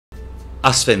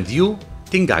Asfendioy,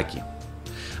 Tigkaki.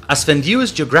 Asfendioy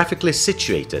is geographically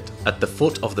situated at the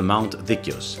foot of the Mount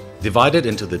Dikyos, divided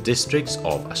into the districts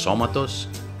of Asomatos,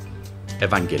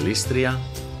 Evangelistria,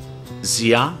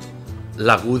 Zia,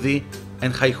 Lagoudi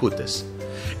and Chaichoutes.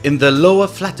 In the lower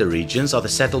flatter regions are the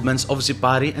settlements of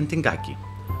Zipari and Tigkaki.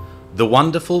 The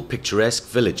wonderful picturesque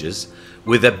villages,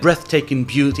 with their breathtaking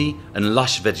beauty and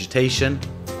lush vegetation,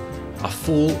 are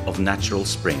full of natural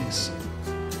springs.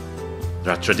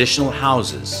 There are traditional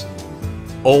houses,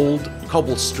 old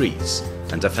cobble streets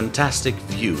and a fantastic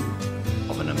view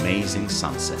of an amazing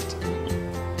sunset.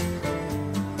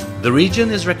 The region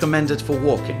is recommended for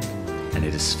walking and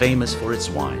it is famous for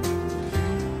its wine.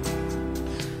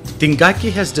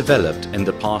 Tigkaki has developed in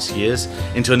the past years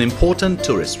into an important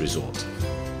tourist resort.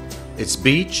 Its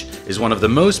beach is one of the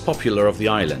most popular of the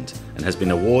island and has been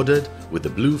awarded with the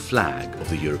blue flag of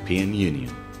the European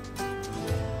Union.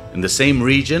 In the same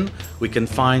region we can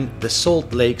find the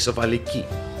salt lakes of Aliki,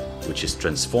 which is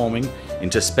transforming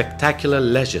into a spectacular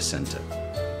leisure center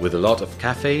with a lot of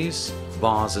cafes,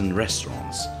 bars and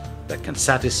restaurants that can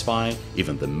satisfy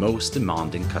even the most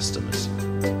demanding customers.